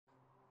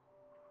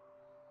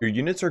Your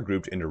units are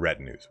grouped into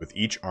retinues, with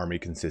each army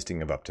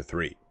consisting of up to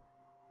 3.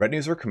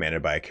 Retinues are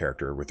commanded by a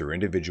character with their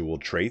individual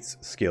traits,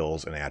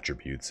 skills, and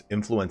attributes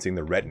influencing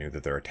the retinue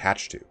that they're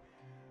attached to.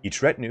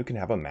 Each retinue can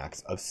have a max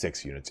of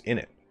 6 units in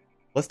it.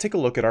 Let's take a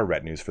look at our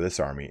retinues for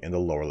this army in the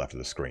lower left of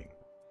the screen.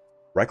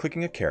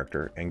 Right-clicking a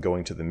character and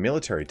going to the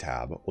Military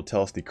tab will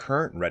tell us the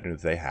current retinue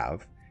that they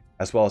have,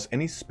 as well as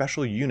any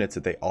special units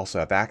that they also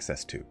have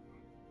access to.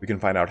 We can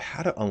find out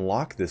how to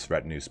unlock this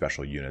retinue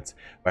special units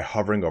by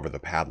hovering over the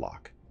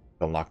padlock.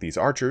 To unlock these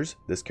archers,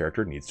 this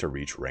character needs to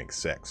reach rank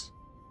 6.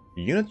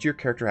 The units your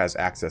character has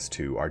access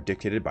to are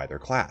dictated by their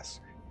class.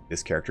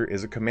 This character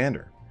is a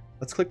commander.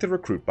 Let's click the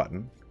recruit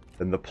button,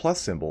 then the plus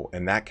symbol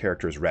in that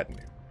character's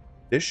retinue.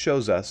 This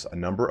shows us a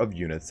number of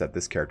units that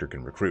this character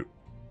can recruit.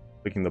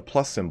 Clicking the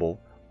plus symbol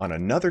on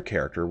another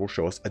character will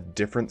show us a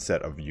different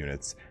set of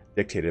units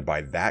dictated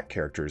by that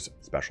character's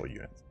special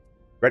units.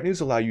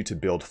 Retinues allow you to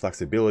build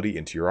flexibility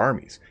into your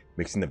armies,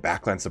 mixing the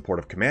backline support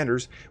of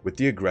commanders with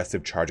the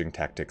aggressive charging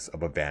tactics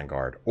of a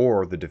vanguard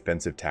or the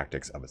defensive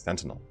tactics of a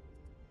sentinel.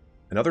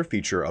 Another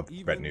feature of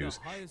retinues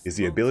is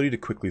the ability to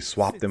quickly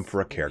swap them for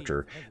a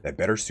character that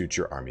better suits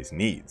your army's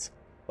needs.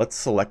 Let's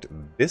select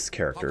this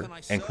character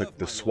and click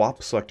the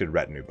Swap Selected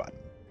Retinue button.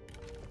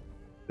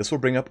 This will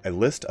bring up a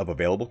list of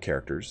available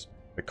characters,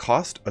 the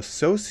cost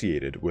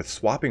associated with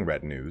swapping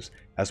retinues,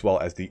 as well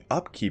as the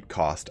upkeep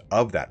cost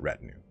of that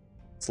retinue.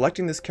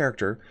 Selecting this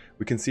character,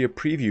 we can see a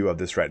preview of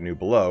this retinue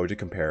below to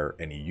compare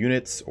any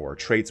units or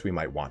traits we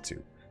might want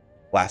to.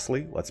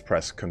 Lastly, let's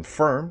press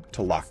Confirm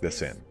to lock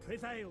this in.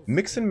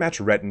 Mix and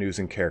match retinues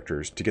and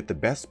characters to get the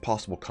best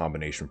possible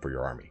combination for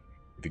your army.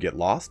 If you get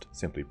lost,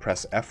 simply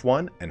press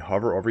F1 and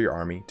hover over your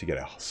army to get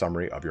a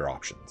summary of your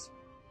options.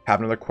 Have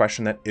another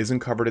question that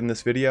isn't covered in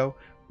this video?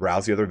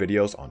 Browse the other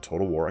videos on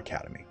Total War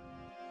Academy.